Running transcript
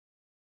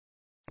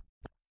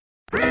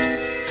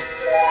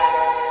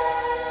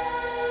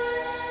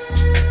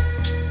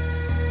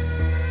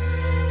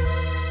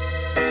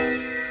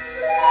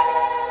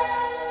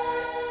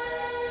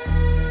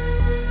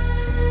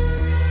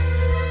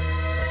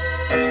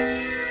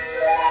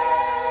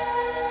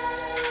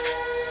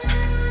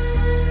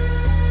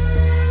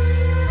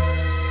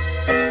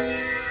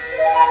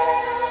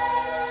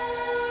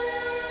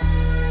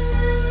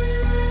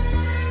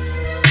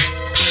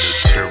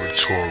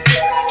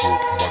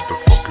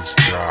Motherfuckers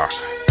die.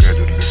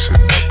 Better listen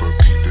up or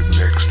be the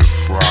next to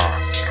fry.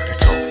 They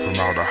talk from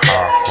out of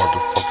high,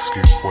 motherfuckers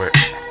get wet.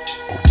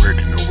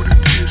 Already know what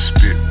it is,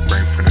 spit,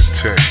 rain from the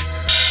tech.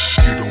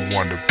 You don't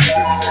wanna be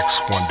the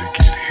next one to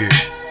get hit.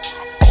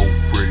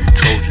 Already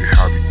told you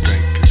how we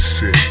think it's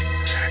sick.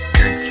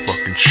 Can't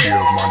fucking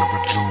chill, mind of a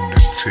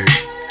lunatic.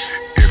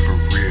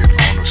 Infrared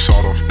on a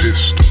sawed-off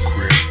pistol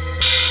grip.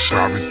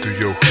 Driving through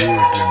your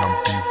hood and I'm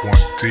B1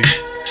 deep.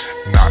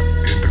 Not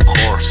in the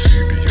car,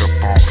 see me up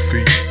on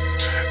feet.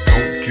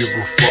 Don't give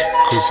a fuck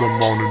cause I'm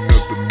on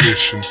another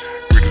mission.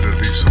 Ready to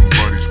leave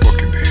somebody's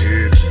fucking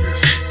head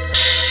missing.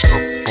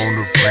 Up on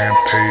the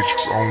rampage,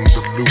 on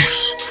the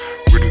loose.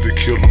 Ready to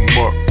kill them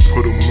up,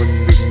 put them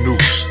in the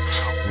noose.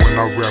 When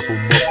I wrap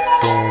them up,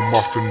 throw them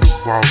off in the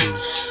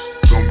waters.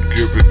 Don't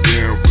give a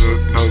damn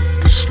with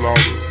another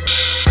slaughter.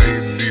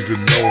 Ain't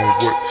even knowing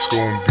what's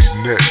gonna be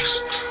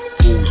next.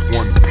 Fools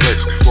one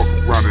plex, fuck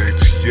around the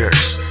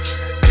ATX.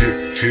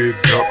 Get hit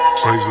up,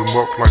 raise them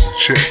up like the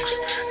checks.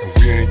 And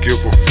we ain't give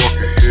a fuck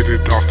and hit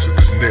it off to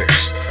the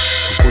next.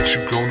 So what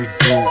you gonna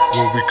do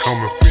when we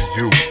coming for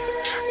you?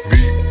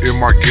 Me in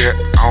my gap,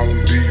 I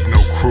don't need no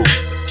crew.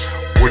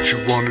 What you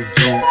wanna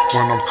do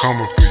when I'm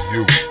coming for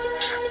you?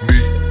 Me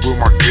with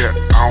my gap,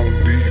 I don't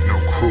need no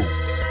crew.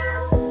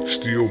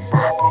 Still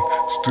mopping,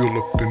 still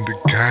up in the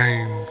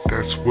game.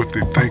 That's what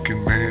they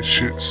thinking, man,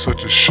 shit's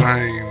such a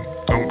shame.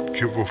 Don't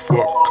give a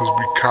fuck cause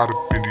we caught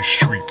up in these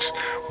streets.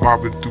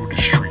 Mobbing through the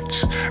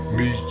streets,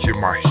 me and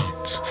my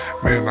heats.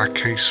 Man, I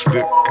can't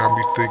slip, got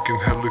me thinking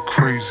hella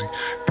crazy.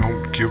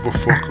 Don't give a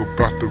fuck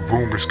about the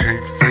rumors,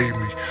 can't fade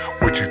me.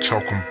 What you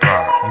talking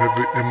about?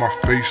 Never in my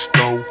face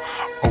though,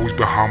 always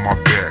behind my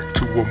back.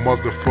 To a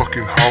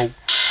motherfucking hoe,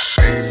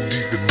 ain't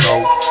even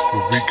know,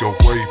 but we go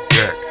way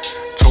back.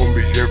 Told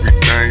me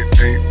everything,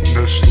 ain't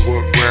nothing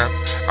but rap.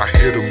 I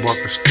hit him up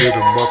and spit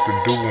him up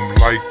and do him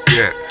like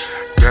that.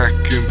 Back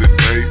in the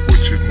day,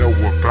 what you know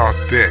about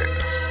that?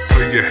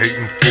 Player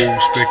hating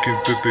fools thinking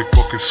that they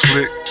fucking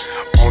slick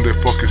on that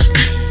fucking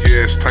sneaky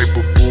ass type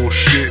of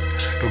bullshit.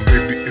 Then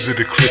maybe is it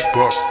a clip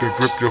up and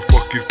rip your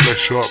fucking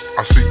flesh up?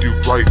 I see you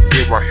right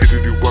there, I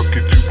hit you up,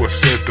 get you a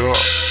set up.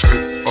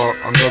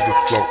 Another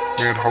float,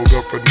 man, hold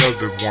up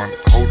another one.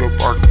 Hold up,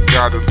 I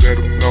gotta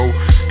let them know.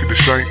 Get the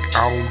shank,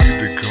 I don't need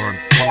the gun.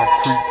 When I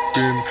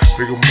creep in,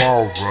 they them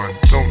all run.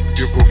 Don't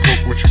give a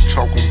fuck what you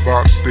talking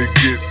about, they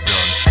get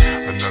done.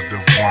 Another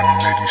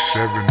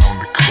 187 on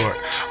the cut.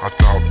 I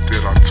thought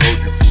that I told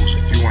you fools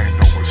and you ain't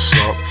know what's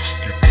up.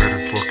 You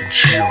better fucking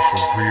chill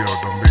for real,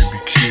 don't make me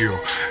kill.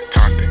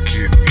 Time to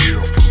get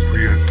ill for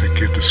real to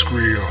get the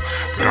skrill.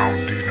 But I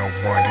don't need no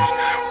money,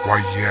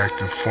 why you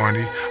acting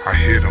funny? I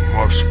hit him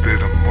up, spit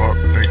him up,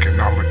 thinking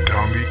I'm a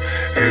dummy.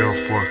 Hell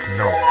fuck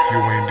no, you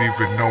ain't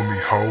even know me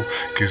ho.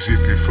 Cause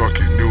if you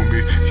fucking knew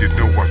me, you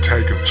know I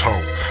take him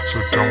toe. So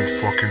don't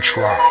fucking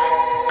try,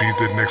 be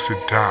the next to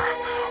die.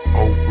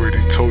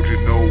 Already told you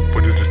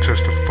nobody to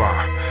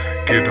testify.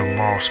 Get them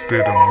all,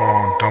 spit them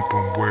on, dump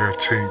them where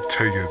can't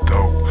tell you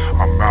though.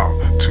 I'm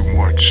out, too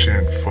much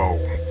info.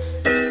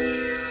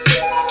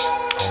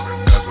 On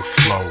another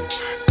flow,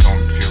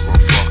 don't give a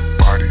fuck,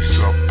 bodies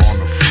up on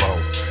the flow.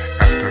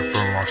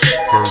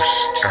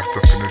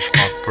 After finish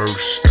my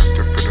verse, they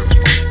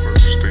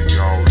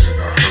all in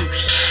a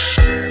hearse.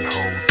 Then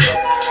hold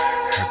up,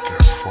 had to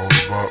fold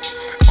them up,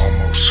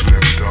 almost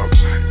slipped up,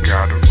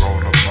 gotta roll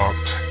them up.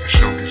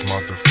 Show these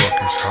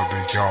motherfuckers how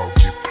they all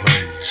get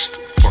placed.